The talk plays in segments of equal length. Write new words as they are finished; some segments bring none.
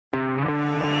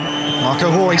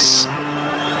Marco Reus.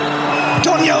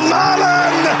 Donyell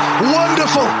Malen!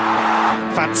 Wonderful!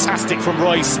 Fantastic from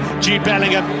Reus. Jude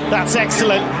Bellingham, that's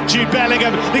excellent. Jude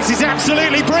Bellingham, this is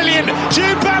absolutely brilliant.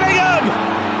 Jude Bellingham!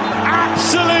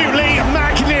 Absolutely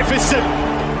magnificent.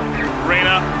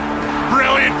 Reina,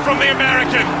 brilliant from the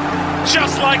American.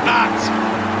 Just like that.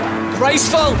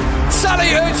 Graceful,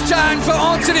 salute turn for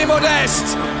Anthony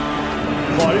Modeste.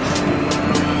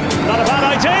 Not a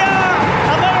bad idea.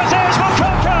 And there it is for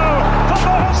Coco for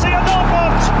Borussia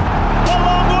Dortmund. The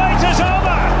long wait is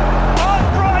over.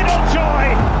 Unbridled joy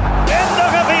in the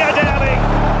Via Derby.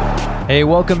 Hey,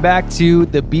 welcome back to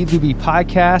the BVB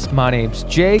podcast. My name's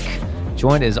Jake,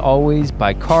 joined as always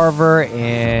by Carver,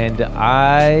 and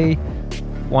I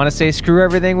want to say screw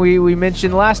everything we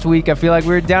mentioned last week. I feel like we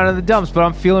were down in the dumps, but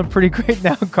I'm feeling pretty great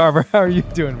now. Carver, how are you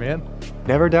doing, man?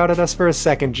 Never doubted us for a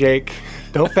second, Jake.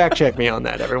 Don't fact check me on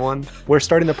that, everyone. We're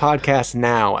starting the podcast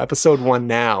now, episode 1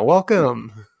 now.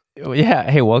 Welcome.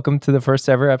 Yeah, hey, welcome to the first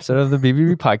ever episode of the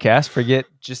BVB podcast.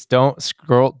 Just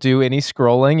don't do any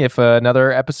scrolling. If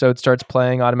another episode starts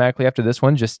playing automatically after this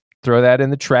one, just throw that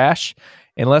in the trash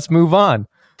and let's move on.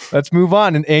 Let's move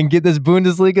on and get this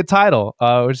Bundesliga title,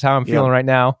 which is how I'm feeling right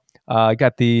now. I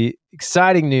got the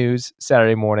exciting news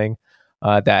Saturday morning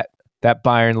that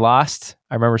Bayern lost.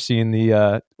 I remember seeing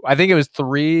the, I think it was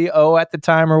 3-0 at the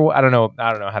time, or I don't know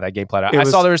how that game played out. I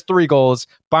saw there was 3 goals.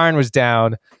 Bayern was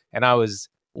down, and I was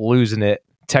losing it.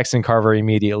 Texting Carver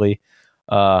immediately,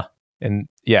 and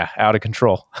yeah, out of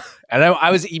control. And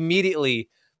I was immediately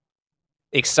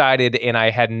excited, and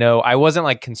I wasn't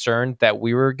like concerned that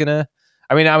we were gonna.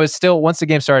 I mean, I was still, once the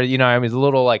game started, I was a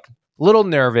little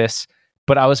nervous,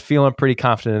 but I was feeling pretty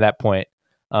confident at that point.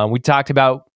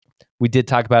 We did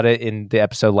talk about it in the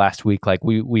episode last week. Like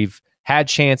we've had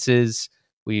chances,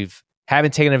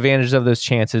 haven't taken advantage of those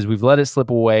chances. We've let it slip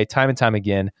away time and time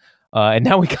again. And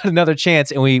now we got another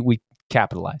chance and we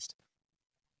capitalized.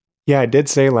 Yeah, I did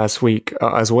say last week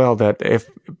as well that if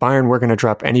Bayern were going to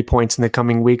drop any points in the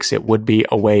coming weeks, it would be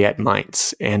away at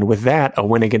Mainz. And with that, a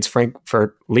win against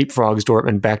Frankfurt leapfrogs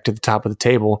Dortmund back to the top of the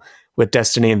table with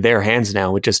destiny in their hands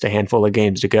now with just a handful of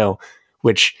games to go,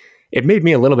 which it made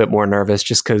me a little bit more nervous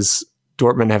just because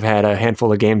Dortmund have had a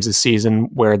handful of games this season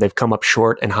where they've come up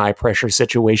short in high pressure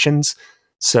situations.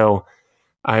 So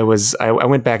I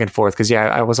went back and forth because,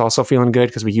 I was also feeling good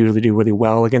because we usually do really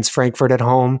well against Frankfurt at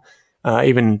home,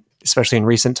 even especially in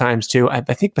recent times too. I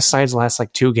think besides the last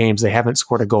 2 games, they haven't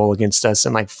scored a goal against us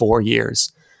in 4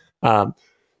 years.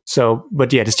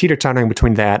 Just teeter-tottering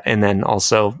between that and then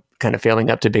also kind of failing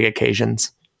up to big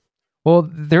occasions. Well,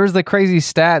 there's the crazy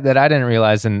stat that I didn't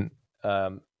realize, and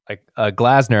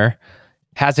Glasner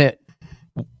has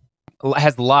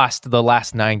lost the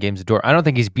last 9 games of Dortmund. I don't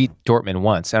think he's beat Dortmund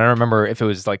once. I don't remember if it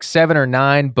was 7 or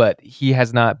 9, but he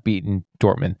has not beaten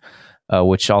Dortmund,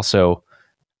 which also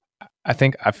I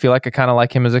feel like I kind of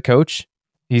like him as a coach.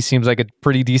 He seems like a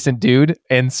pretty decent dude.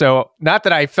 And so not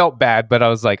that I felt bad, but I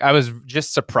was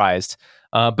just surprised.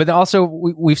 But also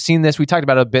we've seen this. We talked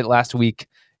about it a bit last week.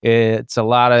 It's a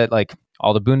lot of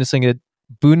all the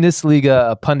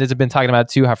Bundesliga pundits have been talking about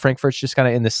too, how Frankfurt's just kind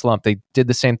of in this slump. They did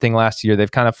the same thing last year. They've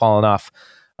kind of fallen off.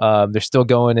 They're still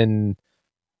going in.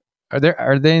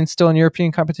 Are they still in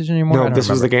European competition anymore? No, this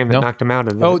was the game that knocked them out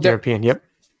of the European. Yep.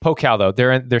 Pokal though.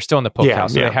 They're still in the Pokal,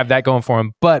 so they have that going for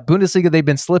them. But Bundesliga, they've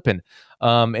been slipping.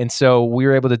 And so we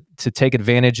were able to take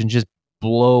advantage and just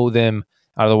blow them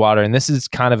out of the water. And this is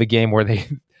kind of a game where they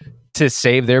to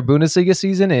save their Bundesliga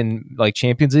season and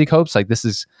Champions League hopes,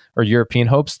 or European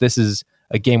hopes. This is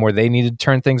a game where they needed to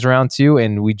turn things around too,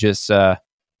 and we just not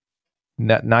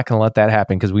going to let that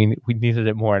happen because we needed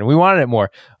it more and we wanted it more,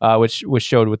 which was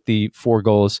showed with the 4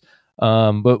 goals.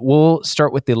 But we'll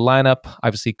start with the lineup.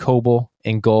 Obviously, Kobel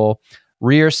in goal,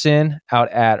 Ryerson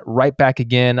out at right back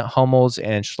again. Hummels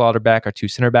and Schlotterbeck are 2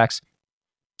 center backs.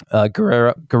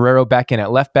 Guerrero back in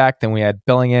at left back. Then we had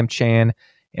Bellingham, Chan,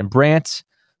 and Brandt,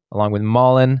 along with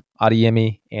Malen,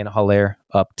 Adeyemi, and Haller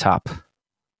up top.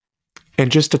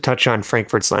 And just to touch on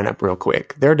Frankfurt's lineup real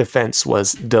quick, their defense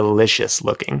was delicious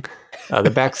looking.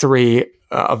 The back 3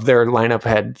 of their lineup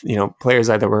had, players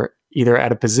either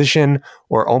out of position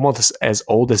or almost as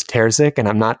old as Terzic, and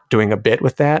I'm not doing a bit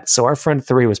with that. So our front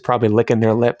 3 was probably licking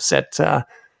their lips at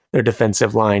their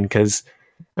defensive line because,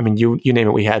 you name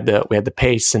it, we had the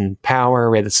pace and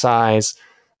power, we had the size,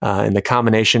 and the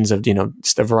combinations of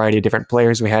just a variety of different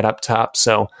players we had up top.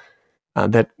 So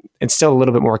that instilled a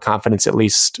little bit more confidence, at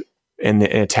least in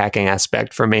the attacking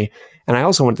aspect for me. And I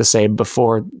also want to say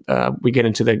before we get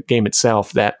into the game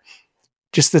itself that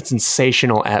just the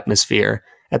sensational atmosphere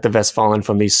at the Westfalen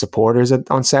from these supporters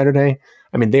on Saturday.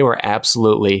 They were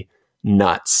absolutely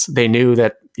nuts. They knew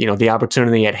that, the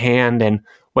opportunity at hand and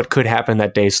what could happen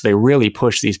that day. So they really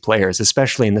pushed these players,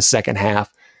 especially in the second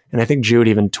half. And I think Jude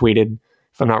even tweeted,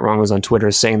 if I'm not wrong, it was on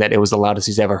Twitter, saying that it was the loudest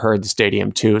he's ever heard the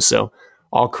stadium too. So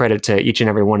all credit to each and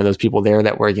every one of those people there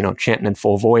that were, chanting in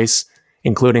full voice,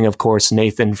 including, of course,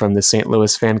 Nathan from the St.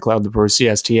 Louis fan club, the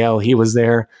Borussia STL. He was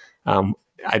there.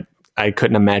 I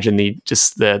couldn't imagine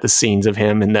the scenes of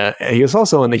him. And he was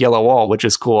also in the Yellow Wall, which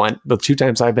is cool. And the 2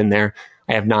 times I've been there,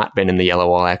 I have not been in the Yellow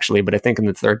Wall, actually. But I think in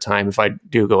the 3rd time, if I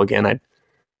do go again, I'd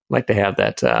like to have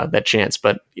that chance.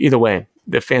 But either way,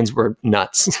 the fans were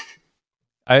nuts.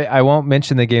 I won't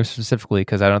mention the game specifically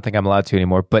because I don't think I'm allowed to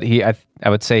anymore. But I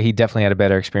would say he definitely had a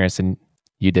better experience than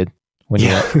you did when you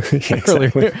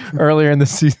went earlier in the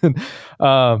season.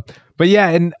 But yeah,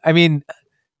 and I mean,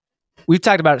 we've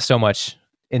talked about it so much.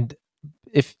 And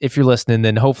if you're listening,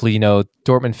 then hopefully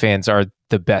Dortmund fans are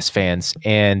the best fans.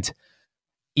 And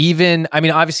even, I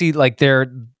mean, obviously, like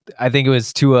I think it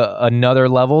was to another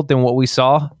level than what we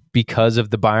saw because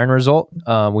of the Bayern result.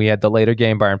 We had the later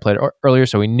game. Bayern played earlier,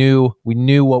 so we knew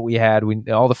what we had.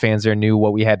 All the fans there knew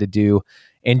what we had to do,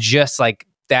 and just like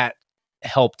that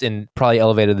helped and probably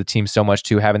elevated the team so much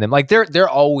too. Having them like they're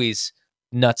always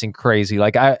nuts and crazy,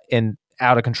 and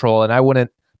out of control. And I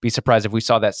wouldn't be surprised if we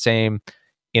saw that same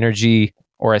energy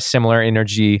or a similar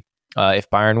energy if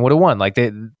Bayern would have won. Like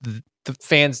the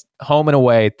fans home and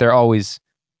away, they're always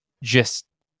just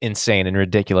insane and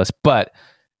ridiculous, but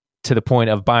to the point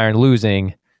of Bayern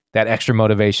losing, that extra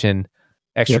motivation,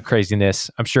 extra craziness.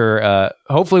 I'm sure.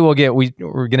 Hopefully, we're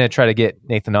going to try to get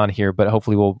Nathan on here, but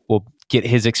hopefully we'll get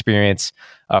his experience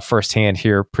firsthand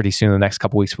here pretty soon. In the next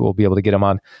couple weeks, we'll be able to get him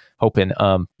on. Hoping.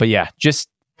 But yeah, just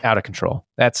out of control.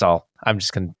 That's all. I'm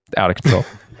just out of control.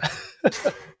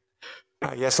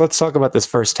 Yes, let's talk about this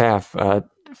first half. A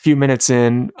few minutes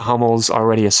in, Hummels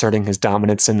already asserting his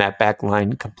dominance in that back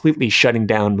line, completely shutting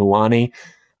down Muani.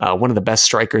 One of the best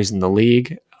strikers in the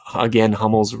league. Again,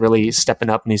 Hummels really stepping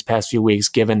up in these past few weeks,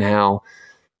 given how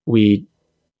we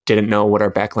didn't know what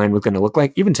our backline was going to look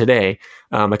like. Even today,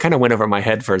 I kind of went over my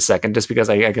head for a second just because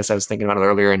I guess I was thinking about it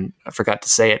earlier and I forgot to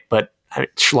say it. But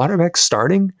Schlotterbeck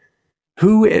starting?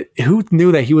 Who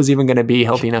knew that he was even going to be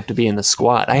healthy enough to be in the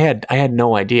squad? I had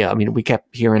no idea. I mean, we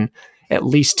kept hearing at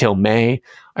least till May.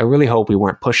 I really hope we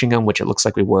weren't pushing him, which it looks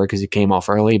like we were because he came off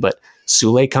early. But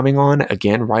Sule coming on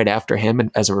again right after him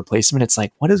and as a replacement, it's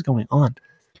like, what is going on?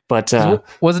 But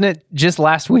wasn't it just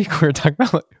last week we were talking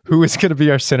about who was going to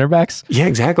be our center backs? Yeah,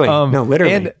 exactly. No,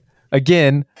 literally. And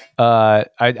again,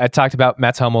 I talked about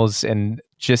Mats Hummels and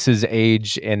just his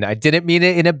age, and I didn't mean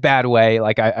it in a bad way.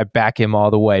 Like I back him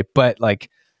all the way, but like,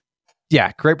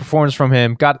 yeah, great performance from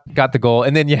him. Got the goal,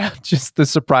 and then just the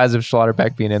surprise of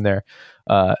Schlotterbeck being in there,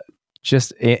 and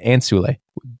Sule.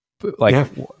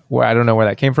 Where I don't know where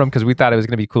that came from because we thought it was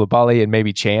going to be Koulibaly and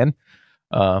maybe Chan,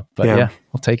 but we'll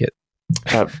take it.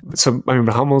 So I mean,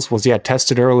 Hummels was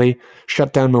tested early,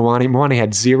 shut down Muani. Muani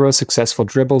had 0 successful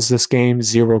dribbles this game,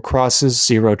 0 crosses,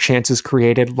 0 chances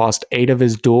created, lost 8 of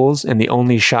his duels, and the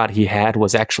only shot he had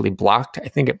was actually blocked. I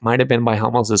think it might have been by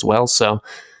Hummels as well. So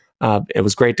it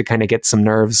was great to kind of get some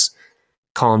nerves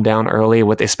calmed down early,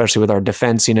 especially with our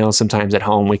defense. Sometimes at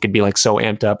home we could be like so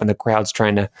amped up, and the crowd's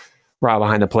trying to rob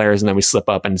behind the players, and then we slip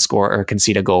up and score or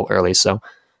concede a goal early. So.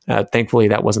 Thankfully,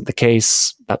 that wasn't the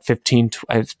case. About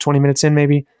 20 minutes in,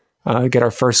 maybe, get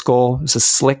our first goal. It was a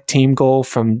slick team goal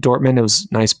from Dortmund. It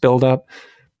was nice build-up.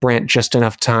 Brandt just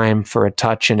enough time for a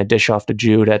touch and a dish off to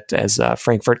Jude as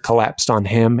Frankfurt collapsed on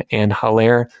him and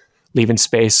Haller, leaving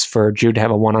space for Jude to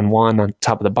have a one-on-one on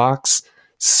top of the box.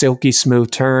 Silky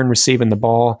smooth turn, receiving the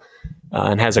ball,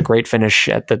 and has a great finish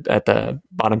at the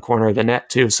bottom corner of the net,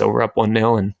 too. So we're up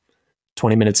 1-0 and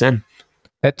 20 minutes in.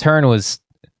 That turn was...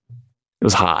 It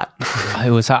was hot.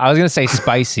 It was hot. I was going to say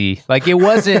spicy. Like it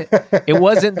wasn't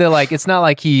it's not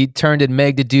like he turned and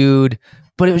megged a dude,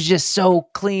 but it was just so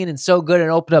clean and so good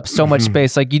and opened up so much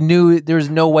space. Like you knew there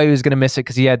was no way he was going to miss it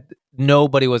because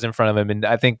nobody was in front of him. And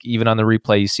I think even on the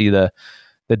replay, you see the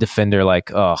defender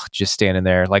just standing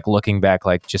there, like looking back,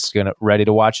 like just ready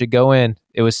to watch it go in.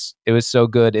 It was so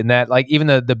good. And that like even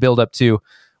the build up too,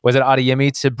 was it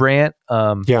Adeyemi to Brandt?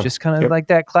 Just kind of like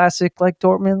that classic, like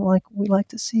Dortmund, like we like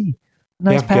to see.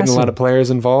 Nice getting a lot of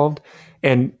players involved.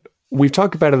 And we've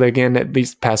talked about it again at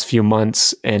least past few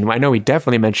months. And I know we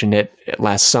definitely mentioned it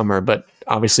last summer, but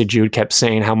obviously Jude kept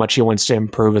saying how much he wants to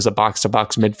improve as a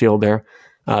box-to-box midfielder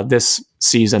this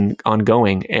season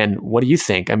ongoing. And what do you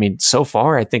think? I mean, so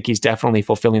far, I think he's definitely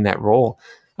fulfilling that role.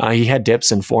 He had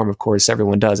dips in form, of course,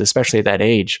 everyone does, especially at that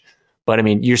age. But I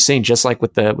mean, you're seeing just like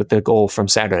with the goal from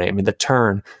Saturday, I mean, the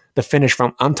turn, the finish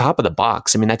from on top of the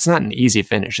box. I mean, that's not an easy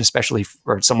finish, especially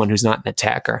for someone who's not an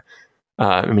attacker.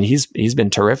 I mean, he's been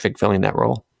terrific filling that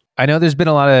role. I know there's been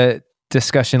a lot of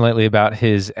discussion lately about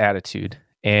his attitude,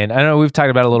 and I know we've talked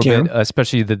about it a little bit,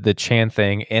 especially the Chan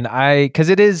thing. And because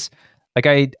it is like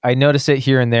I notice it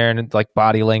here and there, and like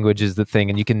body language is the thing,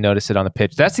 and you can notice it on the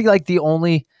pitch. That's the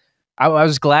only. I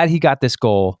was glad he got this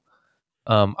goal,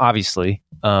 obviously,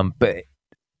 but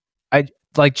I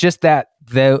like just that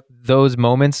those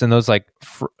moments and those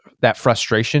that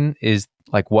frustration is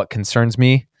like what concerns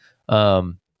me.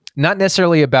 Not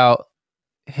necessarily about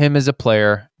him as a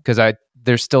player, because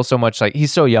there's still so much, like,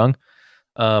 he's so young,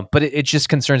 but it just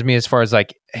concerns me as far as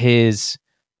like his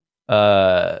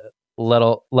level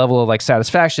of like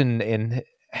satisfaction and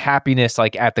happiness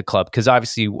like at the club, because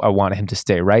obviously I want him to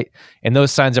stay, right? And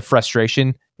those signs of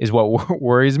frustration is what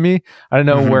worries me. I don't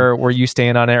know where you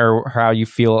stand on it or how you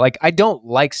feel. Like, I don't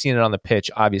like seeing it on the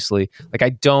pitch, obviously.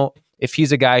 Like, if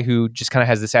he's a guy who just kind of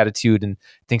has this attitude and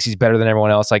thinks he's better than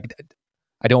everyone else, like,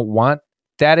 I don't want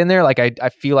that in there. Like, I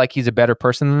feel like he's a better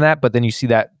person than that, but then you see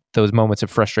those moments of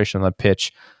frustration on the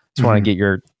pitch. Just want to get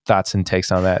your thoughts and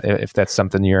takes on that, if that's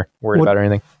something you're worried about or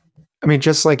anything. I mean,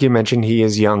 just like you mentioned, he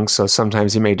is young, so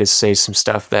sometimes he may just say some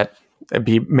stuff that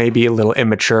may be a little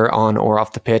immature on or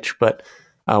off the pitch. But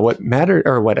what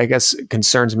I guess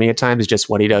concerns me at times is just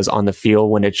what he does on the field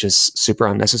when it's just super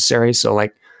unnecessary. So,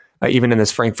 like, even in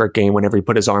this Frankfurt game, whenever he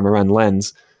put his arm around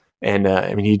Lenz, and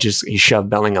I mean, he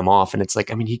shoved Bellingham off, and it's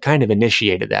like, I mean, he kind of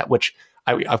initiated that, which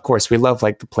of course we love,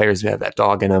 like the players who have that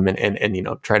dog in them,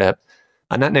 and try to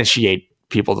not initiate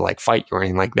people to like fight you or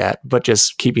anything like that, but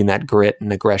just keeping that grit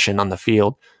and aggression on the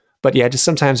field. But yeah, just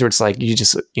sometimes where it's like you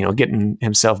just getting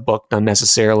himself booked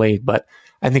unnecessarily. But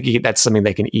I think that's something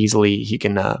that he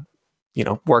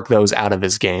can work those out of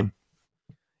his game.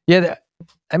 Yeah,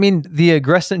 I mean, the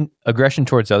aggression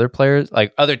towards other players,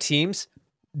 like other teams,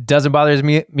 doesn't bother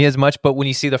me as much. But when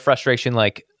you see the frustration,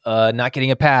 like not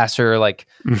getting a pass or like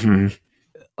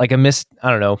like a missed,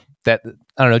 I don't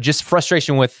know, just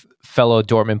frustration with fellow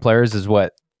Dortmund players is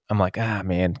what I'm like,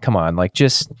 man, come on. Like,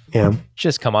 just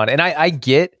come on. And I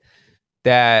get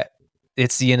that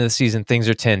it's the end of the season, things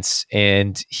are tense,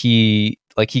 and he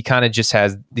kind of just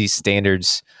has these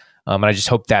standards. And I just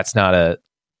hope that's not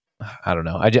I don't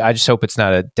know. I just hope it's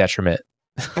not a detriment.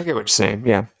 I get what you're saying.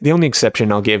 Yeah. The only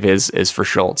exception I'll give is for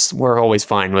Schultz. We're always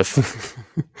fine with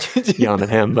yelling at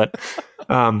him, but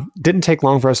didn't take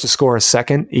long for us to score a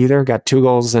second either. Got 2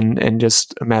 goals in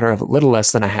just a matter of a little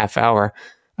less than a half hour.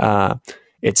 The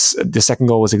second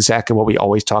goal was exactly what we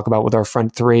always talk about with our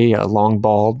front three: a long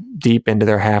ball deep into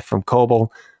their half from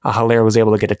Kobel. Haller was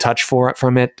able to get a touch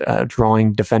from it,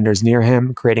 drawing defenders near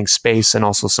him, creating space and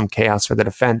also some chaos for the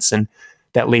defense. And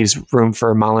that leaves room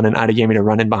for Malen and Adeyemi to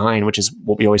run in behind, which is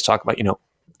what we always talk about.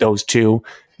 Those two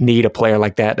need a player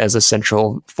like that as a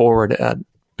central forward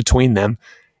between them.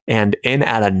 And in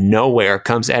out of nowhere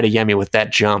comes Adeyemi with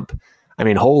that jump. I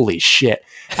mean, holy shit.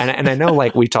 And I know,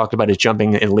 like, we talked about his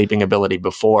jumping and leaping ability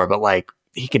before, but like,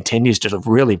 he continues to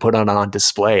really put it on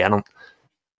display. I don't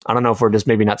know if we're just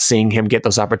maybe not seeing him get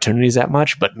those opportunities that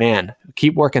much, but man,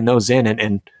 keep working those in,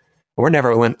 and we're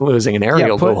never losing an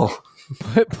aerial goal.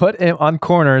 Put him on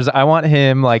corners. I want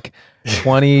him like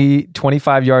 20,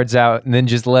 25 yards out, and then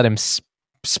just let him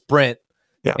sprint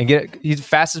and he's the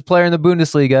fastest player in the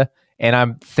Bundesliga. And I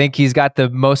think he's got the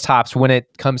most hops when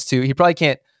it comes to, he probably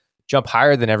can't jump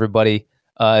higher than everybody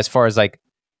as far as like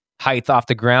height off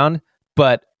the ground,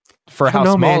 but for how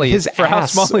small he is,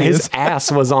 his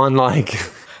ass was on, like,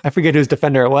 I forget whose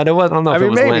defender it was. I don't know if it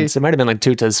was Lentz. It might have been like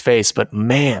Tuta's face, but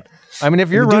man, I mean,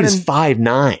 if you're running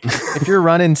 5'9", if you're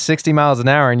running 60 miles an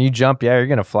hour and you jump, you're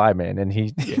gonna fly, man.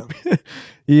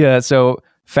 And so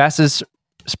fastest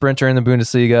sprinter in the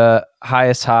Bundesliga,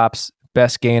 highest hops,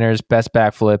 best gainers, best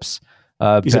backflips,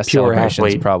 he's best a pure celebrations,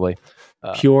 athlete. probably.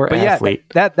 Pure athlete.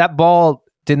 That ball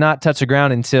did not touch the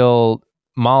ground until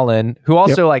Malen, who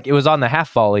also like, it was on the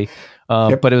half volley,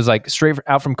 but it was like straight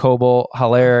out from Kobel.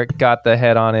 Haller got the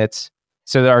head on it.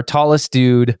 So our tallest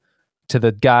dude to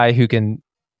the guy who can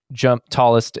jump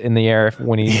tallest in the air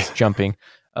when he's jumping,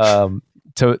 to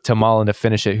Malen to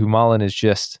finish it, who Malen is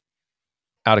just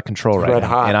out of control right now.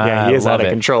 Hot. And he is out of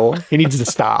control. He needs to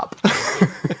stop.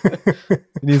 He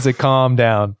needs to calm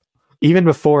down. Even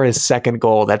before his second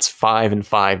goal, that's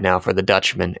 5-5 now for the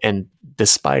Dutchman. And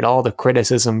despite all the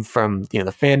criticism from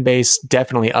the fan base,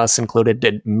 definitely us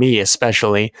included, me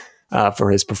especially,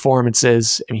 for his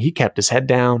performances, I mean, he kept his head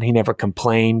down. He never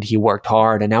complained. He worked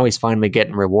hard, and now he's finally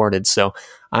getting rewarded. So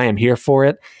I am here for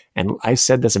it. And I've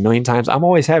said this a million times. I'm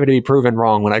always happy to be proven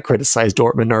wrong when I criticize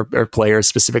Dortmund or players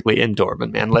specifically in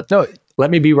Dortmund, man. Let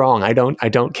let me be wrong. I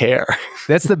don't care.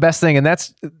 That's the best thing, and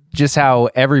that's just how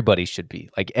everybody should be.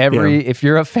 Like if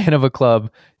you're a fan of a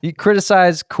club, you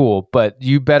criticize, cool, but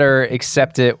you better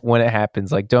accept it when it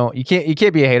happens. Like you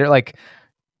can't be a hater. Like,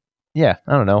 yeah,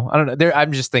 I don't know.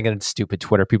 I'm just thinking of stupid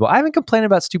Twitter people. I haven't complained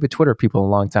about stupid Twitter people in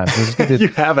a long time. You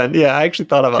haven't? Yeah, I actually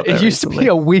thought about that. It used to be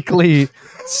a weekly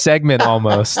segment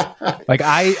almost. Like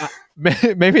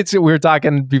maybe we were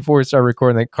talking before we started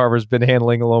recording that Carver's been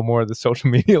handling a little more of the social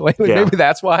media lately. Yeah. Maybe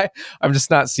that's why I'm just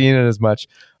not seeing it as much,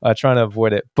 trying to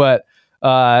avoid it. But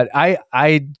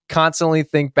I constantly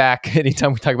think back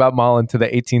anytime we talk about Mullen to the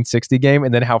 1860 game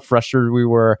and then how frustrated we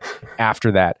were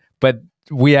after that. But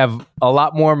we have a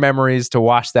lot more memories to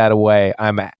wash that away.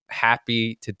 I'm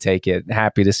happy to take it.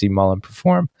 Happy to see Mullen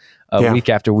perform week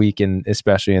after week, and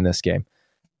especially in this game.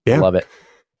 Yeah. Love it.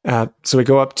 So we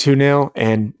go up 2-0,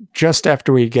 and just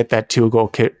after we get that 2-goal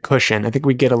cushion, I think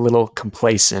we get a little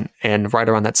complacent. And right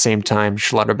around that same time,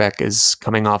 Schlotterbeck is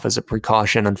coming off as a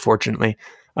precaution, unfortunately.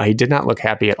 He did not look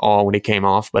happy at all when he came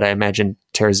off, but I imagine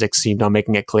Terzic seemed on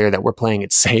making it clear that we're playing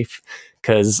it safe,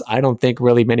 because I don't think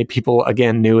really many people,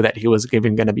 again, knew that he was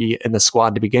even going to be in the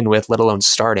squad to begin with, let alone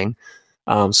starting.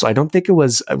 So I don't think it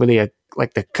was really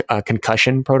the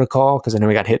concussion protocol, because I know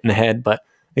he got hit in the head, but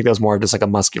I think that was more just like a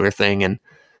muscular thing. And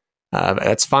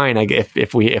that's fine if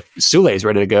Soulé is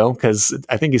ready to go, because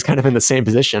I think he's kind of in the same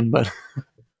position. But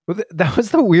that was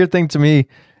the weird thing to me.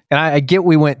 And I get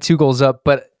we went 2 goals up,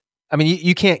 but I mean,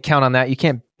 you can't count on that. You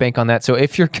can't bank on that. So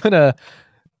if you're going to,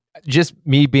 just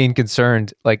me being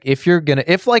concerned, like if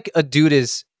like a dude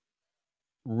is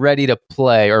ready to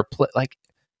play like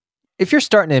if you're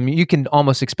starting him, you can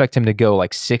almost expect him to go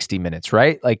like 60 minutes,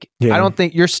 right? Like, I don't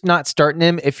think you're not starting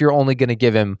him if you're only going to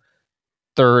give him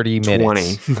 30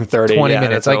 minutes, 20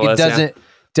 minutes. Like it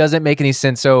doesn't make any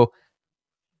sense. So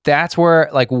that's where,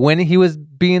 like, when he was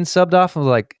being subbed off, I was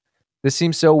like, this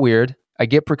seems so weird. I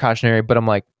get precautionary, but I'm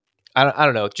like, I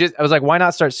don't know. I was like, why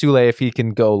not start Soulé if he can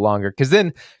go longer? Because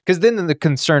then the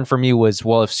concern for me was,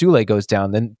 well, if Soulé goes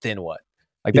down, then what?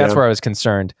 Like that's where I was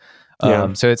concerned.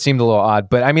 So it seemed a little odd,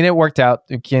 but I mean, it worked out.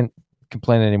 You can't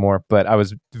complain anymore. But I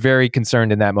was very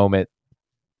concerned in that moment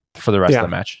for the rest of the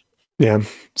match. Yeah.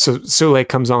 So Soulé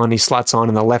comes on. He slots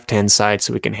on the left-hand side,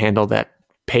 so we can handle that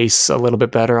pace a little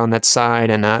bit better on that side,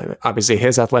 and obviously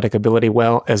his athletic ability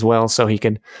as well, so he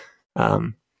can.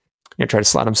 Try to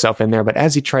slot himself in there. But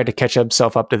as he tried to catch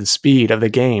himself up to the speed of the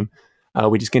game,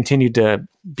 we just continued to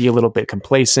be a little bit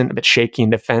complacent, a bit shaky in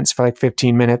defense for like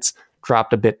 15 minutes,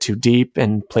 dropped a bit too deep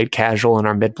and played casual in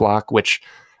our mid block, which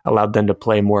allowed them to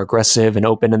play more aggressive and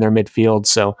open in their midfield.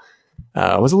 So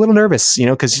I was a little nervous,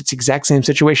 because it's the exact same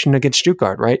situation against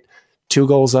Stuttgart, right? 2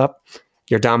 goals up,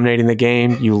 you're dominating the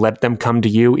game, you let them come to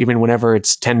you, even whenever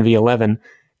it's 10v11,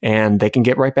 and they can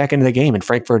get right back into the game. And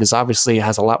Frankfurt obviously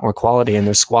has a lot more quality in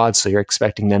their squad, so you're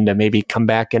expecting them to maybe come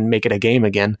back and make it a game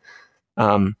again.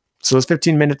 So those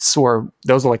 15 minutes,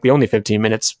 those are like the only 15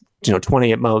 minutes,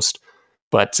 20 at most,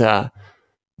 but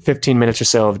 15 minutes or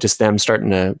so of just them starting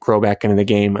to grow back into the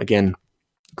game again,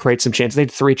 create some chances. They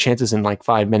had 3 chances in like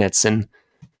 5 minutes, and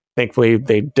thankfully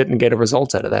they didn't get a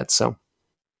result out of that. So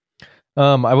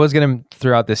I was going to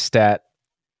throw out this stat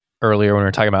earlier when we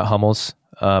were talking about Hummels.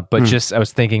 But just I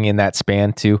was thinking in that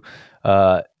span too,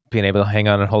 being able to hang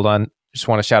on and hold on. Just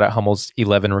want to shout out Hummels'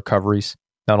 11 recoveries.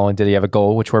 Not only did he have a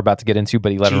goal, which we're about to get into,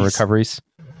 but 11 recoveries.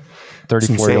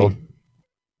 34-year-old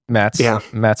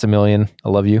Maximilian, I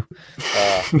love you.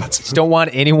 Just don't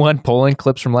want anyone pulling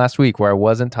clips from last week where I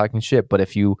wasn't talking shit. But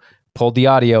if you pulled the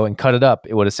audio and cut it up,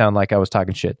 it would have sounded like I was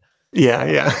talking shit.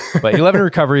 Yeah. But 11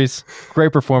 recoveries,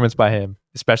 great performance by him,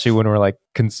 especially when we're like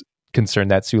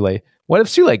concerned that Soulé. What if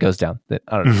Soulé goes down?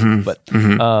 I don't know.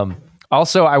 But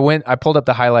also, I pulled up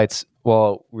the highlights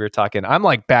while we were talking. I'm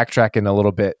like backtracking a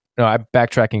little bit. No, I'm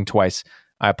backtracking twice.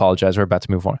 I apologize. We're about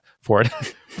to move on forward.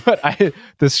 But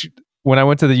when I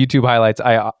went to the YouTube highlights,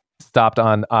 I stopped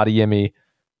on Adeyemi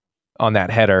on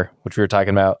that header, which we were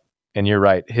talking about. And you're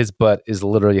right. His butt is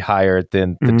literally higher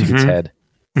than the dude's head.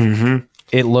 Mm-hmm.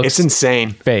 It's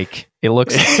insane. Fake. It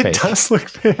looks fake. It does look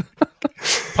fake.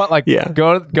 But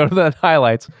go to the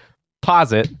highlights,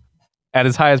 pause it at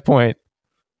his highest point,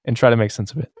 and try to make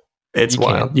sense of it. It's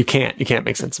wild. You can't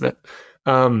make sense of it.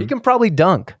 He can probably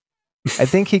dunk. I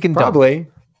think he can probably.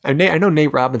 Dunk. I know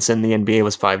Nate Robinson in the NBA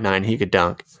was 5'9". He could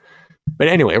dunk. But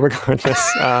anyway,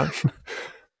 regardless,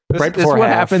 right before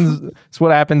half. It's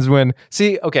what happens when.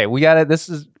 See, okay, we got it. This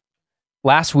is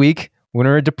last week when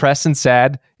we were depressed and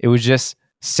sad. It was just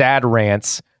sad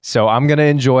rants. So I'm gonna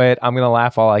enjoy it. I'm gonna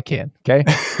laugh all I can. Okay,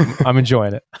 I'm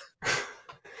enjoying it.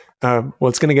 Well,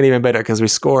 it's gonna get even better because we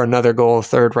score another goal,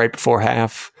 third right before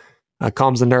half.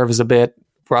 Calms the nerves a bit.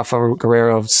 Rafa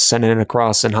Guerrero sending it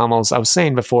across, and Hummels, I was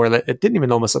saying before that it didn't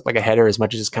even almost look like a header as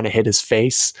much as just kind of hit his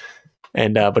face.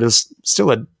 And but it was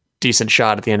still a decent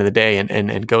shot at the end of the day,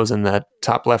 and goes in the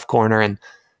top left corner. And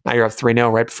now you're up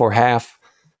 3-0 right before half.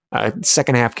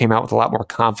 Second half came out with a lot more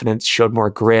confidence, showed more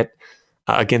grit.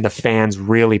 Again, the fans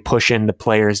really pushing the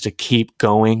players to keep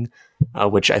going,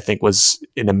 which I think was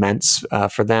an immense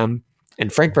for them.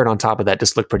 And Frankfurt on top of that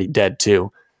just looked pretty dead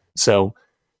too. So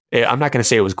I'm not going to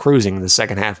say it was cruising in the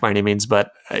second half by any means,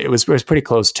 but it was pretty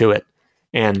close to it.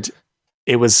 And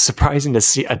it was surprising to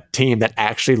see a team that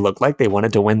actually looked like they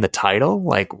wanted to win the title.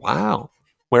 Like, wow,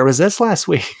 where was this last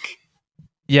week?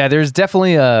 Yeah, there's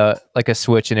definitely a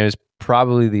switch, and it was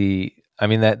probably the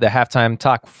halftime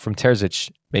talk from Terzic.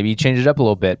 Maybe he changed it up a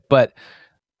little bit, but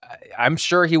I'm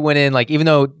sure he went in, like, even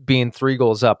though being 3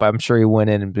 goals up, I'm sure he went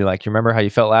in and be like, you remember how you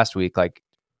felt last week? Like,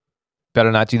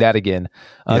 better not do that again.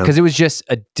 Because it was just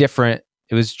different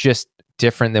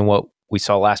than what we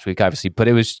saw last week, obviously. But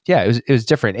it was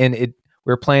different. And we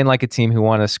were playing like a team who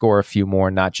wanted to score a few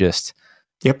more, not just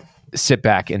sit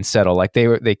back and settle. Like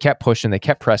they kept pushing, they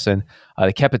kept pressing,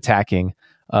 they kept attacking.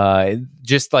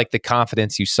 Just like the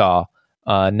confidence you saw,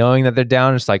 knowing that they're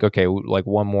down, it's like, okay, like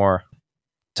one more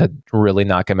to really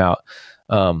knock him out.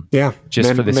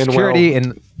 Just for the security.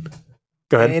 And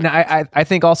go ahead. And I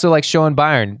think also like showing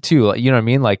Bayern too, you know what I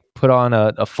mean? Like put on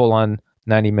a full on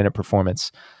 90-minute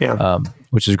performance,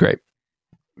 which is great.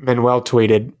 Manuel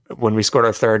tweeted when we scored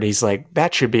our third, he's like,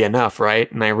 that should be enough,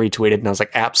 right? And I retweeted and I was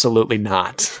like, absolutely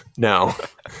not. No,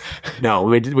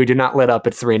 we do not let up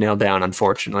at 3-0 down,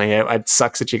 unfortunately. It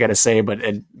sucks that you got to say, but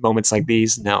at moments like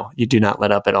these, no, you do not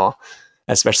let up at all.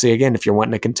 Especially, again, if you're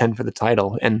wanting to contend for the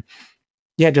title. And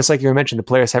yeah, just like you mentioned, the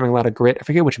players having a lot of grit. I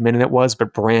forget which minute it was,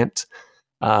 but Brandt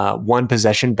one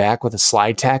possession back with a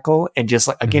slide tackle and just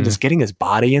like, again, just getting his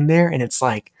body in there. And it's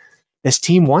like, this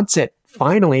team wants it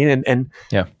finally. And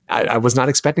I was not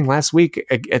expecting last week,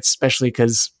 especially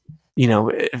because, you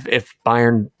know, if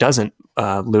Bayern doesn't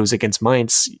lose against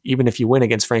Mainz, even if you win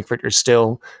against Frankfurt, you're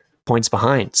still points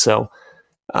behind. So,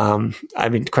 I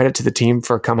mean, credit to the team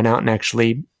for coming out and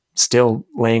actually still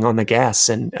laying on the gas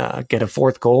and get a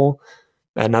 4th goal.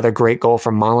 Another great goal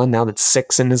from Malen. Now that's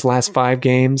 6 in his last 5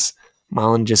 games.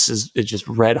 Malen is just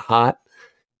red hot.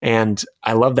 And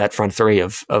I love that front three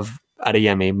of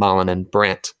Adeyemi, Malen, and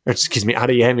Brandt. Or excuse me,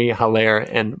 Adeyemi, Haller,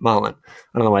 and Malen.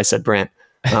 I don't know why I said Brandt.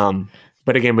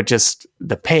 But again, with just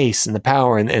the pace and the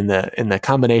power and the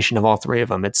combination of all 3 of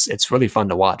them, it's really fun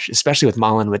to watch, especially with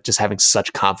Malen with just having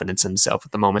such confidence in himself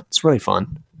at the moment. It's really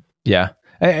fun. Yeah.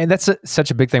 And that's such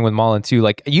a big thing with Malen too.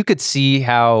 Like you could see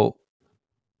how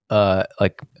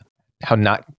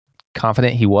not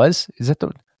confident he was. Is that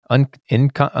the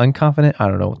unconfident? I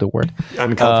don't know the word.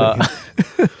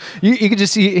 Unconfident. You could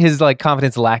just see his like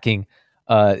confidence lacking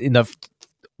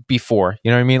before. You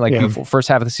know what I mean? Like before, first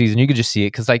half of the season, you could just see it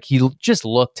because like he just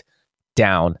looked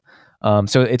down.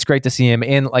 So it's great to see him.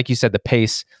 And like you said, the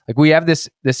pace. Like we have this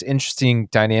interesting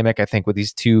dynamic, I think, with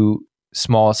these 2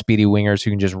 small, speedy wingers who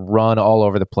can just run all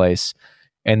over the place,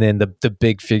 and then the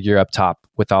big figure up top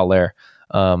with Aller.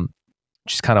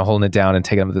 Just kind of holding it down and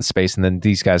taking them to the space, and then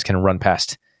these guys can run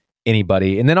past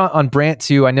anybody. And then on Brandt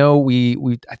too, I know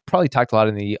I probably talked a lot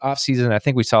in the offseason. I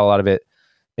think we saw a lot of it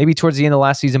maybe towards the end of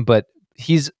last season, but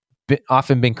he's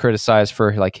often been criticized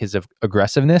for like his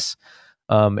aggressiveness.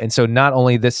 And so not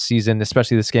only this season,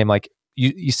 especially this game, like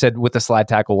you said with the slide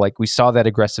tackle, like we saw that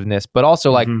aggressiveness, but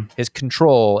also like his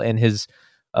control and his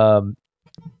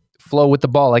flow with the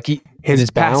ball, like his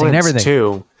passing and everything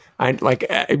too. I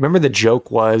remember the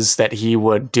joke was that he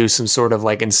would do some sort of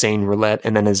like insane roulette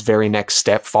and then his very next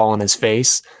step fall on his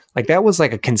face. Like that was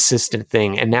like a consistent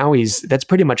thing. And now that's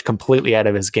pretty much completely out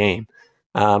of his game.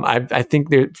 I think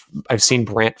I've seen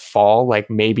Brandt fall like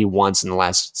maybe once in the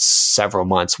last several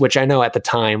months, which I know at the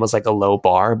time was like a low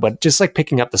bar, but just like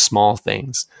picking up the small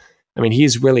things. I mean,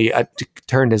 he's really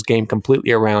turned his game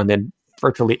completely around in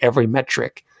virtually every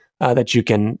metric that you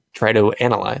can try to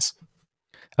analyze.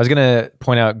 I was going to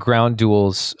point out ground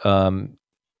duels.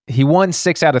 He won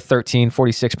 6 out of 13,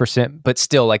 46%, but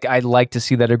still, like, I like to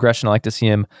see that aggression. I like to see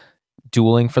him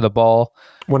dueling for the ball.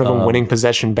 One of them winning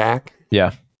possession back.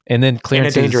 Yeah. And then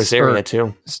clearances. In a dangerous area,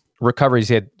 too. Recoveries,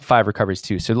 he had 5 recoveries,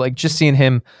 too. So, like, just seeing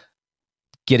him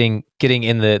getting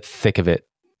in the thick of it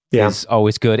is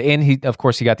always good. And he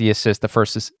got the assist,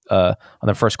 on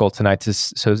the first goal tonight.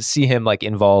 So to see him, like,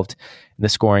 involved in the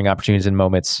scoring opportunities and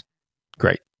moments,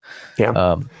 great. Yeah.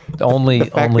 The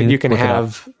fact that you can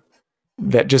have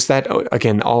that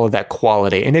again, all of that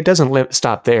quality, and it doesn't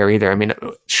stop there either. I mean,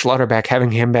 Schlotterbeck,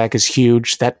 having him back is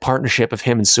huge. That partnership of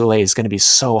him and Soulé is going to be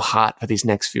so hot for these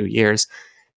next few years.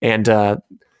 And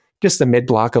just the mid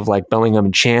block of like Bellingham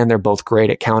and Chan. They're both great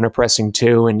at counter pressing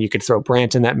too. And you could throw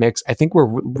Brandt in that mix. I think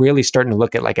we're really starting to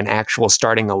look at like an actual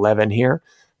starting 11 here,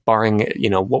 barring,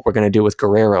 what we're going to do with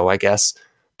Guerrero, I guess.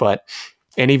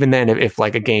 And even then, if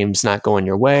like a game's not going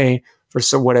your way for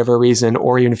whatever reason,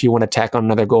 or even if you want to tack on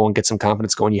another goal and get some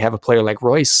confidence going, you have a player like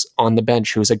Royce on the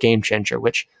bench who's a game changer,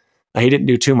 which he didn't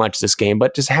do too much this game,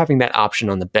 but just having that option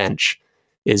on the bench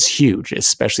is huge,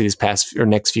 especially these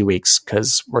next few weeks,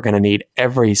 because we're going to need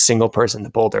every single person to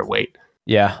pull their weight.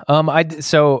 Yeah.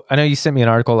 So I know you sent me an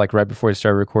article like right before we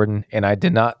started recording, and I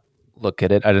did not look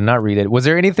at it. I did not read it. Was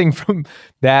there anything from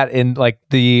that in like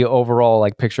the overall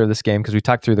like picture of this game? Because we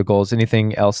talked through the goals.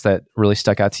 Anything else that really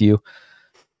stuck out to you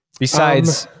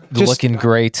besides looking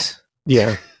great?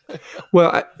 Yeah.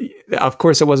 Well, of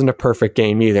course, it wasn't a perfect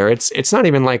game either. It's not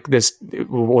even like this it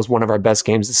was one of our best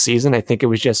games this season. I think it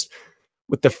was just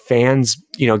with the fans,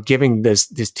 giving this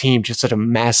team just such a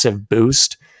massive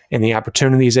boost, and the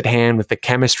opportunities at hand with the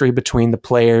chemistry between the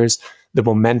players, the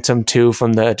momentum too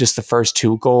from the first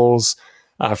 2 goals,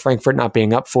 Frankfurt not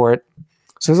being up for it.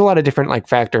 So there's a lot of different like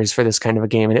factors for this kind of a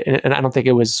game, and I don't think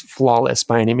it was flawless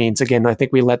by any means. Again, I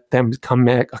think we let them come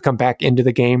back into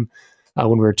the game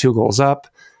when we were 2 goals up.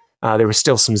 There was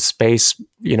still some space,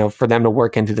 for them to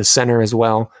work into the center as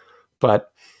well. But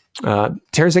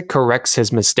Terzic corrects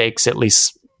his mistakes, at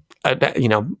least, I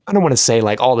don't want to say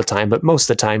like all the time, but most of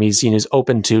the time he's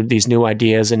open to these new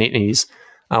ideas, and he's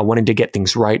wanting to get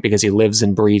things right because he lives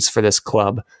and breathes for this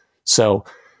club. So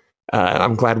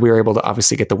I'm glad we were able to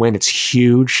obviously get the win. It's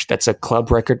huge. That's a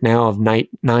club record now of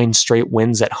 9 straight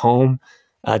wins at home.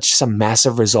 It's just a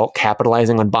massive result,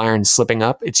 capitalizing on Bayern slipping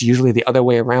up. It's usually the other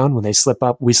way around. When they slip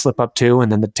up, we slip up too,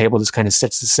 and then the table just kind of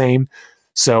sits the same.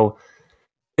 So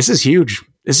this is huge.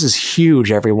 This is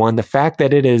huge, everyone. The fact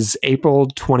that it is April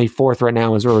 24th right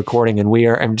now as we're recording, and we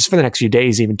are, and just for the next few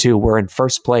days even too, we're in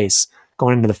first place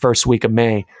going into the first week of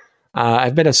May.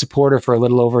 I've been a supporter for a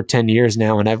little over 10 years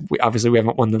now, and we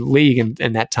haven't won the league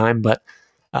in that time, but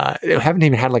haven't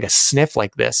even had like a sniff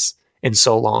like this in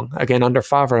so long. Again, under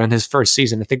Favre in his first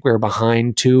season, I think we were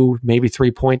behind 2, maybe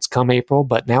 3 points come April,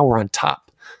 but now we're on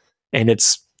top, and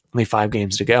it's only 5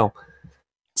 games to go.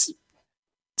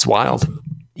 It's wild.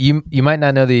 You might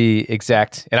not know the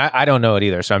exact, and I don't know it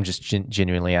either, so I'm just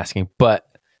genuinely asking. But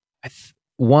I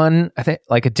think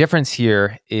like a difference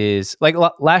here is like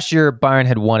last year Bayern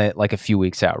had won it like a few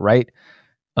weeks out, right?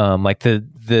 Like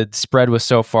the spread was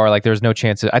so far, like there was no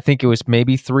chance. I think it was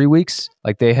maybe 3 weeks.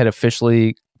 Like they had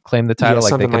officially claimed the title, yeah,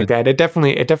 something like that. It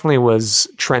definitely was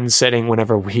trend setting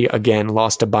whenever we again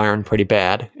lost to Bayern pretty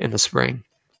bad in the spring.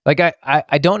 Like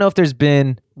I don't know if there's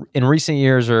been in recent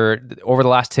years or over the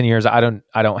last 10 years. I don't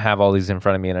have all these in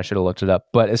front of me, and I should have looked it up.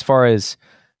 But as far as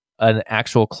an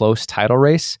actual close title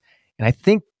race, and I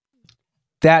think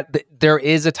that there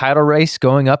is a title race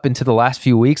going up into the last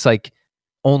few weeks, like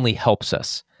only helps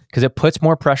us because it puts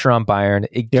more pressure on Bayern.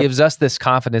 It gives us this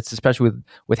confidence, especially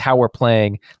with how we're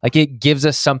playing. Like it gives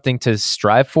us something to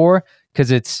strive for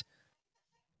because it's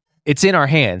in our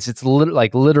hands. It's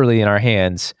literally in our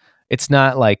hands. It's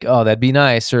not like, oh, that'd be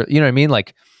nice, or you know what I mean?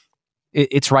 Like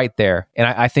it's right there. And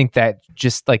I think that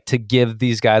just like to give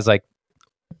these guys like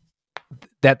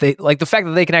that, they like the fact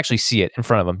that they can actually see it in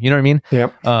front of them. You know what I mean?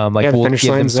 Yep. We'll give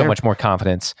them so much more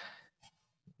confidence.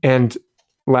 And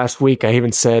last week I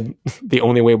even said the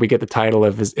only way we get the title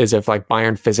is if like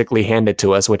Bayern physically hand it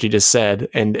to us, what you just said.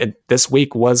 And this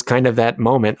week was kind of that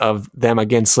moment of them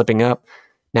again slipping up.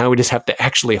 Now we just have to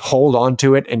actually hold on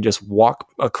to it and just walk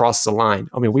across the line.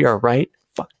 I mean, we are right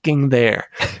fucking there.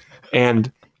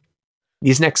 And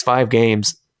these next 5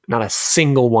 games, not a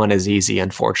single one is easy,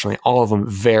 unfortunately. All of them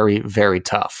very, very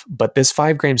tough. But this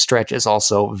 5-game stretch is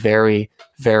also very,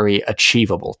 very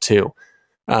achievable too.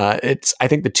 I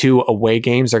think the 2 away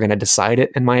games are going to decide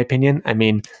it, in my opinion. I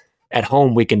mean, at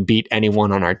home we can beat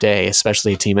anyone on our day,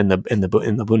 especially a team in the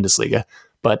Bundesliga.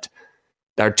 But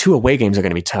our 2 away games are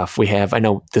going to be tough. I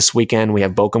know this weekend we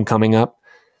have Bochum coming up.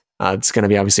 It's going to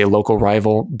be obviously a local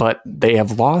rival, but they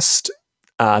have lost.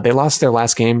 They lost their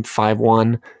last game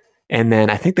 5-1, and then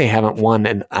I think they haven't won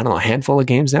in a handful of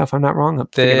games now, if I'm not wrong. I'm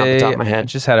thinking off the top of my head.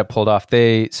 Just had it pulled off.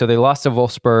 They lost to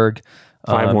Wolfsburg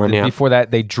 5-1. Yeah. Before that,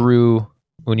 they drew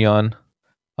Union.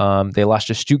 They lost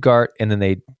to Stuttgart, and then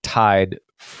they tied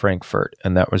Frankfurt,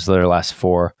 and that was their last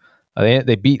 4.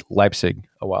 They beat Leipzig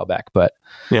a while back, but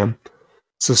yeah.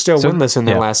 So winless in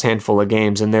their last handful of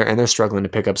games, and they're struggling to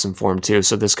pick up some form too.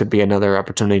 So this could be another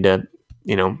opportunity to,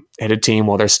 hit a team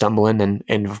while they're stumbling,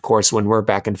 and of course when we're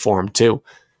back in form too.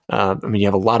 You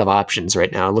have a lot of options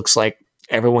right now. It looks like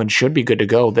everyone should be good to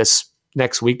go this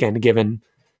next weekend. Given,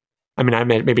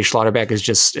 maybe Schlotterbeck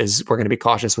is we're going to be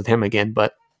cautious with him again,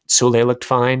 but Sule looked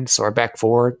fine, so our back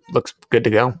four looks good to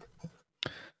go.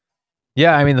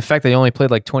 Yeah, I mean, the fact that he only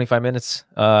played like 25 minutes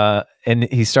and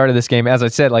he started this game, as I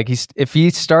said, like if he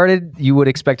started, you would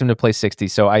expect him to play 60.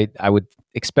 So I would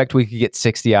expect we could get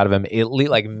 60 out of him, at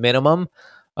least like minimum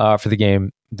for the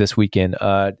game this weekend.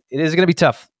 It is going to be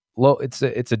tough. It's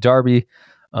a derby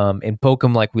in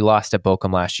Bochum, like we lost at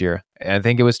Bochum last year. And I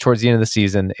think it was towards the end of the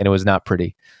season, and it was not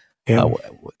pretty. Yeah.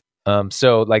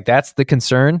 So like that's the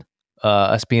concern,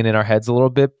 us being in our heads a little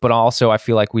bit, but also I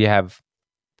feel like the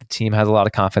team has a lot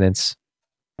of confidence,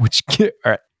 which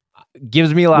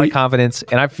gives me a lot of confidence.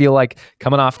 And I feel like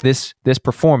coming off this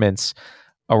performance,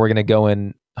 we're going to go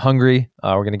in hungry.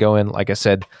 We're going to go in, like I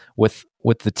said, with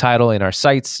the title in our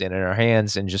sights and in our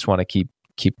hands, and just want to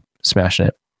keep smashing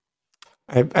it.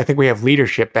 I think we have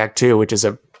leadership back too, which is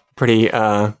a pretty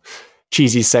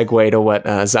cheesy segue to what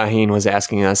Zahin was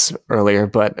asking us earlier,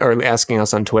 or asking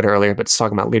us on Twitter earlier, but it's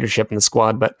talking about leadership in the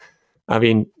squad. But I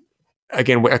mean,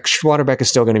 again, Schlotterbeck is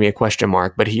still going to be a question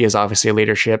mark, but he is obviously a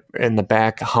leadership in the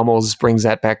back. Hummels brings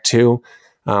that back too.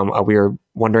 We were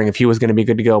wondering if he was going to be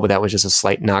good to go, but that was just a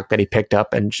slight knock that he picked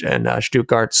up in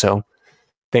Stuttgart. So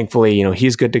thankfully,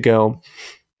 he's good to go.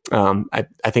 I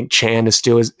think Chan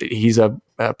he's a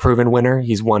proven winner.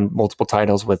 He's won multiple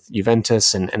titles with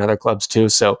Juventus and other clubs too.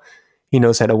 So he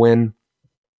knows how to win.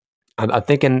 I'm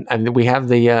thinking, we have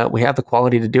the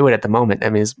quality to do it at the moment. I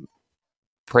mean,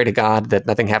 pray to God that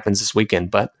nothing happens this weekend,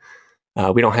 but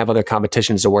we don't have other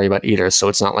competitions to worry about either. So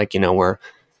it's not like, we're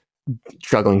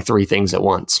juggling three things at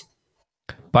once.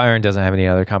 Bayern doesn't have any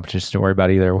other competition to worry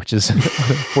about either, which is an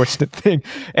unfortunate thing.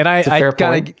 And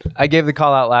I gave the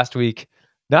call out last week.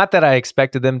 Not that I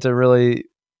expected them to really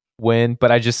win,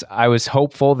 but I was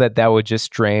hopeful that would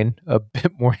just drain a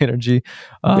bit more energy.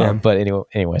 But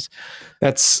anyways,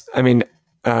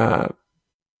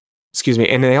 excuse me.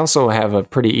 And they also have a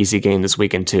pretty easy game this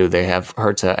weekend too. They have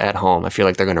Hertha at home. I feel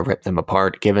like they're going to rip them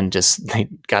apart, given just they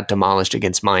got demolished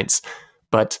against Mainz.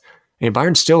 But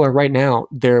Bayern still are right now.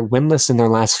 They're winless in their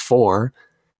last four.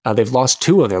 They've lost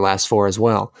 2 of their last 4 as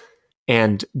well.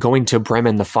 And going to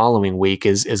Bremen the following week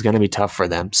is going to be tough for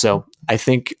them. So I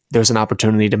think there's an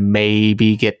opportunity to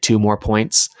maybe get 2 more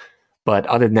points. But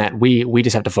other than that, we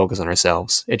just have to focus on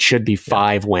ourselves. It should be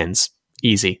 5 wins.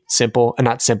 Easy. Simple.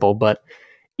 Not simple, but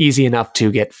easy enough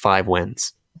to get 5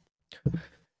 wins.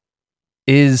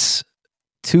 Is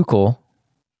Tuchel,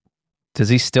 does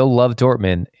he still love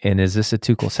Dortmund? And is this a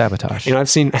Tuchel sabotage? I've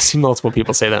seen multiple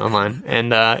people say that online,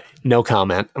 and no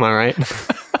comment. Am I right?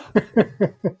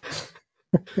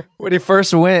 When he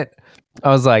first went, I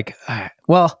was like, I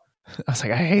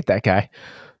hate that guy.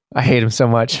 I hate him so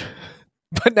much.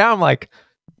 But now I'm like,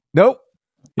 nope.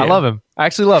 Yeah. I love him. I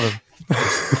actually love him.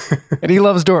 And he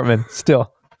loves Dortmund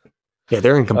still. Yeah,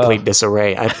 they're in complete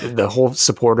disarray. The whole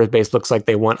supporter base looks like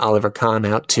they want Oliver Kahn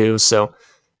out too. So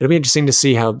it'll be interesting to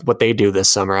see what they do this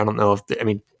summer. I don't know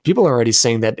people are already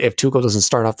saying that if Tuchel doesn't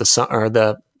start off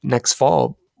the next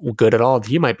fall good at all,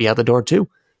 he might be out the door too.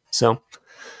 So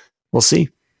we'll see.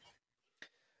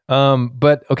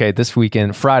 But okay, this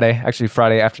weekend, Friday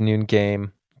afternoon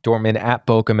game, Dortmund at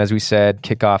Bochum, as we said,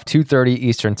 kickoff 2:30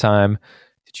 Eastern time.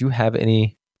 Did you have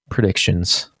any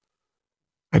predictions?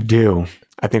 I do.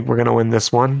 I think we're going to win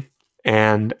this one,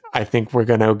 and I think we're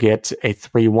going to get a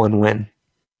 3-1 win.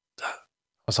 I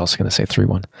was also going to say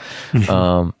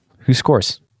 3-1. Who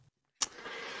scores?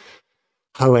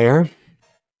 Haller,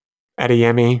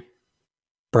 Adeyemi,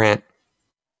 Brandt.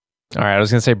 All right, I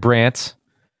was going to say Brandt.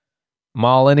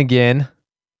 Malen again.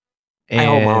 I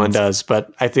hope Malen does,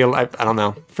 but I don't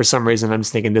know. For some reason, I'm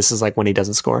just thinking this is like when he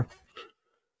doesn't score.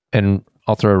 And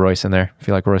I'll throw Royce in there. I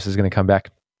feel like Royce is going to come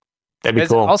back. That'd be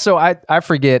cool. Also, I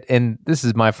forget, and this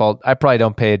is my fault. I probably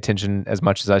don't pay attention as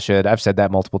much as I should. I've said that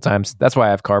multiple times. That's why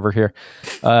I have Carver here.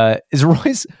 Is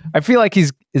Royce? I feel like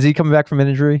is he coming back from an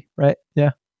injury? Right? Yeah,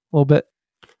 a little bit.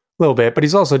 But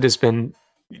he's also just been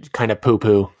kind of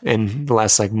poo-poo in the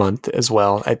last month as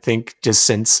well. I think just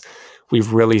since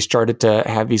we've really started to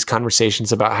have these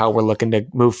conversations about how we're looking to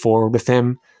move forward with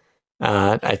him.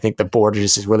 I think the board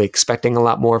is really expecting a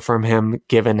lot more from him,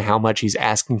 given how much he's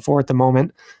asking for at the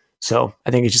moment. So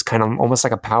I think it's just kind of almost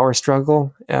like a power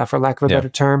struggle, for lack of a better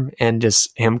term, and just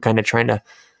him kind of trying to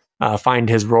find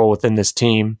his role within this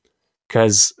team.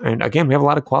 Because, again, we have a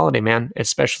lot of quality, man,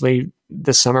 especially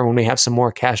this summer when we have some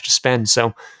more cash to spend.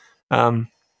 So I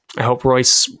hope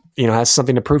Royce, has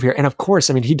something to prove here. And of course,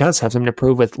 he does have something to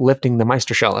prove with lifting the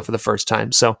Meisterschale for the first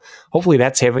time. So hopefully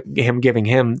that's him giving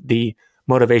him the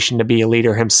motivation to be a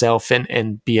leader himself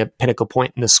and be a pinnacle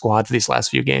point in the squad for these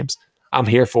last few games. I'm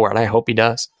here for it. I hope he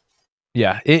does.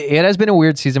 Yeah, it has been a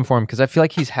weird season for him because I feel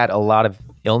like he's had a lot of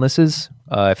illnesses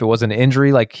If it wasn't an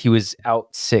injury, like he was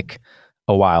out sick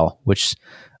a while, which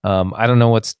I don't know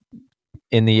what's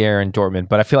in the air in Dortmund,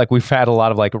 but I feel like we've had a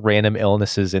lot of like random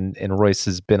illnesses, and Royce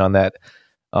has been on that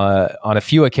on a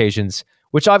few occasions,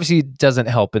 which obviously doesn't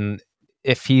help. And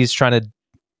if he's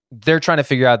they're trying to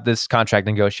figure out this contract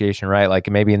negotiation, right? Like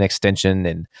maybe an extension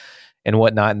and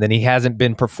whatnot. And then he hasn't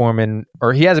been performing,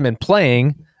 or he hasn't been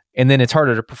playing, and then it's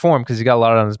harder to perform because he got a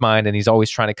lot on his mind and he's always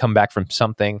trying to come back from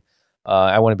something.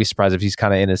 I wouldn't be surprised if he's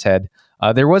kind of in his head.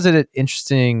 There was an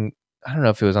interesting, I don't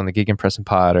know if it was on the Gegenpressing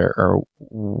pod or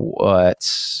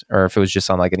what, or if it was just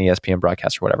on like an ESPN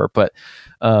broadcast or whatever. But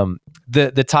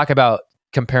the talk about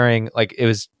comparing, like it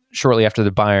was shortly after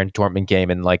the Bayern Dortmund game,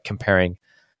 and like comparing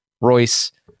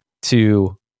Royce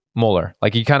to Muller.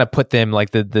 Like you kind of put them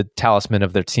like the talisman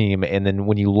of their team. And then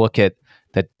when you look at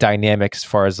the dynamic as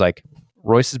far as like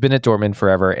Royce has been at Dortmund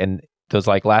forever, and those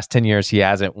like last 10 years he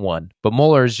hasn't won, but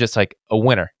Muller is just like a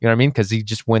winner, you know what I mean? Because he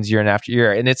just wins year after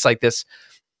year. And it's like this,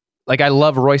 like I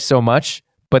love Royce so much,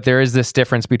 but there is this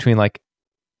difference between like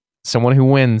someone who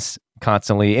wins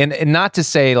constantly, and not to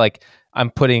say like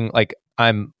I'm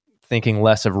thinking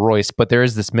less of Royce, but there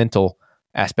is this mental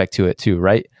aspect to it too,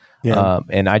 right? Yeah.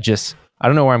 And I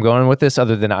don't know where I'm going with this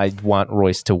other than I want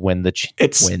Royce to win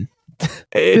win.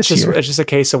 It's just a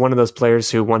case of one of those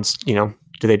players who wants,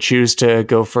 do they choose to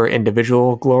go for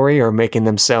individual glory or making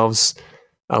themselves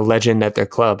a legend at their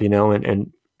club,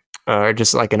 and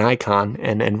just like an icon.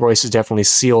 And Royce has definitely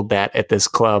sealed that at this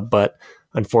club. But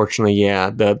unfortunately,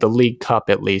 the League Cup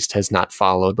at least has not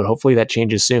followed. But hopefully that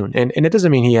changes soon. And it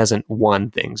doesn't mean he hasn't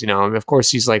won things. Of course,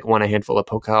 he's like won a handful of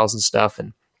Pokals and stuff.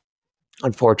 And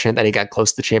unfortunate that he got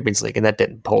close to the Champions League and that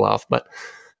didn't pull off. But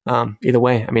either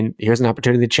way, I mean, here's an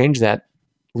opportunity to change that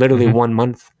literally 1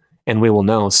 month, and we will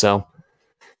know. So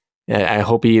I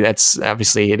hope that's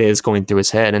obviously it is going through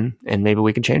his head, and maybe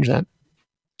we can change that.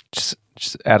 Just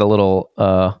add a little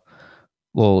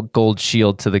gold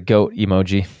shield to the goat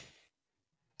emoji.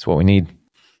 That's what we need.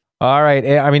 All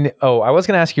right. I mean, I was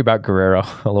going to ask you about Guerrero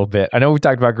a little bit. I know we've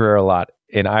talked about Guerrero a lot,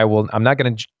 and I'm not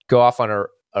going to go off on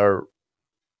a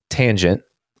tangent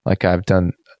like I've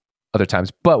done other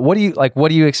times. But what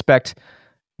do you expect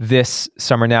this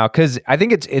summer now? Because I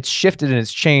think it's shifted and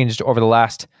it's changed over the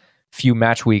last few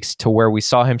match weeks to where we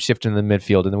saw him shift in the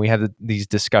midfield, and then we had these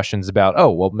discussions about,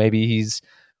 maybe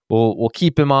we'll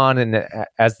keep him on and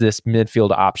as this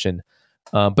midfield option.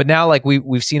 But now, like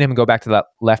we've seen him go back to that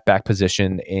left back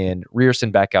position, and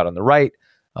Ryerson back out on the right.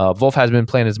 Wolf hasn't been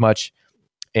playing as much,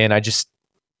 and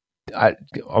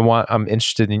I'm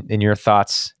interested in your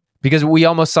thoughts, because we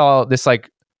almost saw this like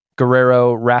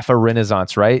Guerrero Rafa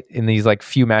renaissance, right? In these like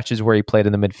few matches where he played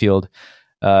in the midfield,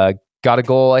 got a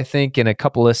goal, I think, and a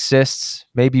couple assists,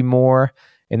 maybe more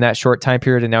in that short time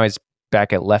period. And now he's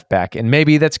back at left back. And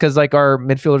maybe that's because like our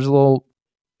midfielder's a little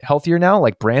healthier now,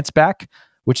 like Brandt's back,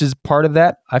 which is part of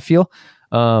that, I feel.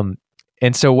 And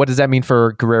so what does that mean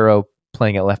for Guerrero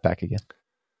playing at left back again?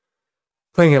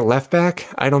 Playing at left back,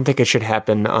 I don't think it should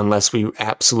happen unless we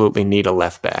absolutely need a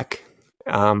left back.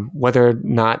 Whether or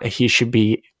not he should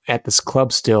be at this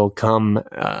club still come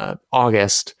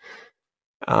August,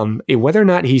 whether or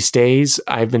not he stays,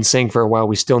 I've been saying for a while,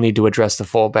 we still need to address the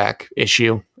fullback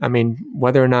issue. I mean,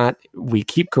 whether or not we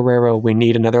keep Guerrero, we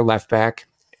need another left back.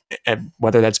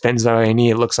 Whether that's Benzabaini,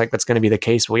 it looks like that's going to be the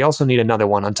case. But we also need another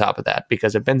one on top of that,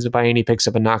 because if Benzabaini picks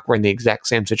up a knock, we're in the exact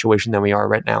same situation that we are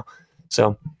right now.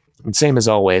 So, same as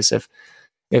always.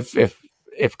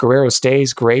 If Guerrero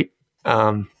stays, great.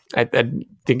 I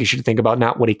think you should think about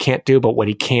not what he can't do, but what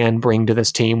he can bring to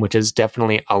this team, which is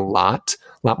definitely a lot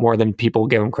more than people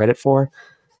give him credit for.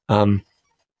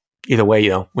 Either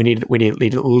way, we need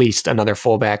at least another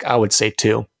fullback. I would say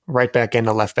 2, right back and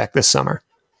a left back this summer.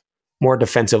 More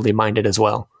defensively minded as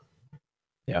well.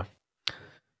 Yeah.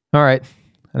 All right.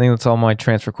 I think that's all my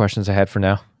transfer questions I had for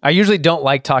now. I usually don't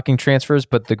like talking transfers,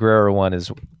 but the Guerrero one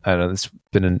is, I don't know, it's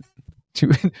been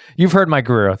you've heard my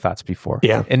Guerrero thoughts before.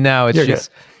 Yeah. And now it's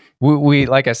just, we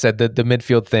like I said, the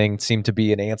midfield thing seemed to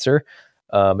be an answer.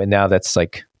 And now that's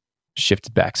like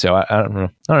shifted back. So I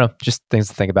don't know. Just things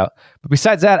to think about. But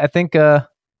besides that, I think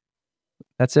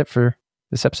that's it for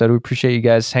this episode. We appreciate you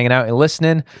guys hanging out and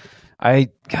listening. I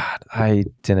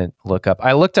didn't look up.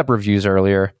 I looked up reviews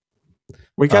earlier.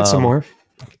 We got some more.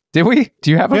 Did we?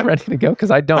 Do you have them ready to go? Because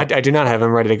I don't. I do not have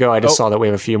them ready to go. I just saw that we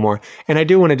have a few more. And I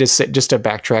do want to just to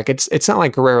backtrack. It's not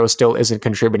like Guerrero still isn't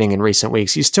contributing in recent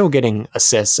weeks. He's still getting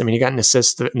assists. I mean, he got an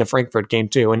assist in the Frankfurt game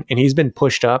too, and he's been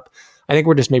pushed up. I think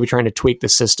we're just maybe trying to tweak the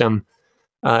system.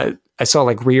 I saw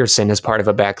like Ryerson as part of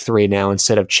a back 3 now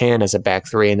instead of Chan as a back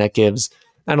 3, and that gives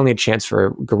not only a chance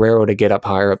for Guerrero to get up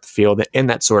higher up the field in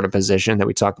that sort of position that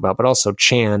we talked about, but also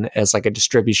Chan as like a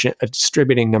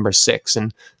distributing number 6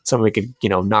 and someone we could,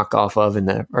 knock off of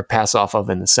or pass off of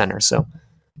in the center. So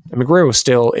Guerrero is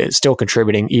still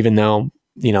contributing, even though,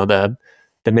 the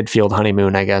midfield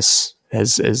honeymoon, I guess,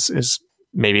 is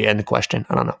maybe in the question.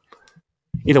 I don't know.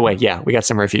 Either way, yeah, we got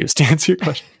some reviews to answer your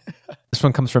question. This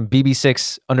one comes from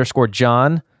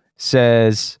BB6_John.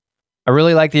 Says, I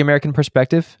really like the American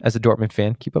perspective as a Dortmund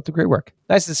fan. Keep up the great work.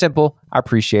 Nice and simple. I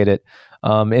appreciate it.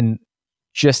 And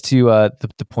just to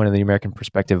the point of the American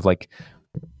perspective, like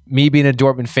me being a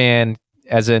Dortmund fan,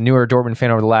 as a newer Dortmund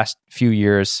fan over the last few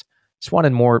years, just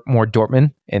wanted more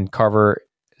Dortmund, and Carver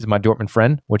is my Dortmund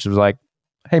friend, which was like,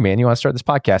 hey man, you want to start this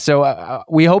podcast? So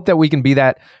we hope that we can be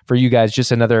that for you guys,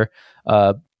 just another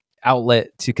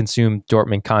outlet to consume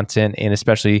Dortmund content, and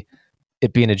especially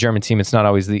it being a German team, it's not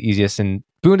always the easiest, and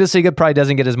Bundesliga probably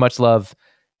doesn't get as much love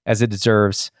as it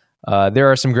deserves.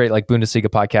 There are some great like Bundesliga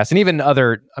podcasts, and even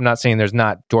other, I'm not saying there's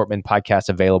not Dortmund podcasts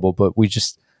available, but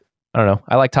I don't know.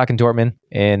 I like talking Dortmund,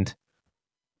 and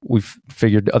we've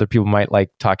figured other people might like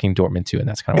talking Dortmund too, and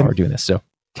that's kind of why we're doing this. So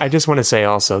I just want to say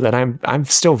also that I'm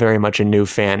still very much a new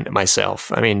fan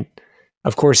myself. I mean,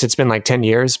 of course, it's been like 10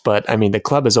 years, but I mean, the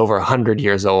club is over 100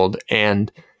 years old,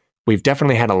 and we've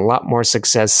definitely had a lot more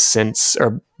success since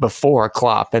or before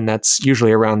Klopp, and that's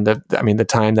usually around the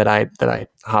time that I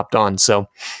hopped on. So,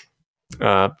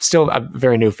 still a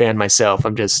very new fan myself.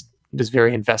 I'm just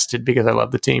very invested because I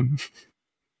love the team.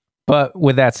 But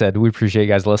with that said, we appreciate you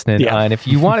guys listening. Yeah. And if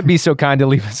you want to be so kind to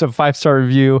leave us a 5-star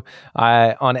review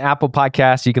on Apple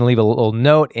Podcasts, you can leave a little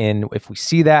note, and if we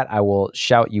see that, I will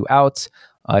shout you out.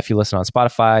 If you listen on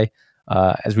Spotify,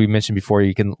 as we mentioned before,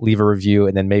 you can leave a review,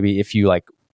 and then maybe if you like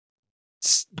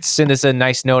send us a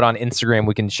nice note on Instagram,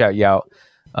 we can shout you out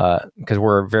because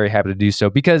we're very happy to do so,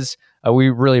 because we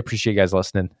really appreciate you guys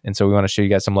listening, and so we want to show you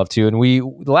guys some love too. And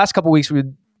the last couple of weeks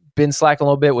we've been slacking a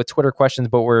little bit with Twitter questions,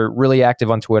 but we're really active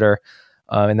on Twitter,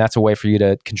 and that's a way for you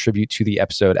to contribute to the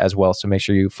episode as well. So make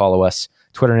sure you follow us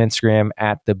Twitter and Instagram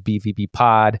at the BVB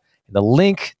Pod. The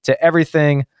link to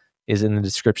everything is in the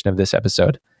description of this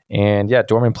episode. And yeah,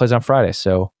 Dortmund plays on Friday,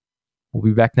 so we'll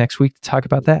be back next week to talk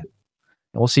about that.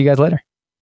 And we'll see you guys later.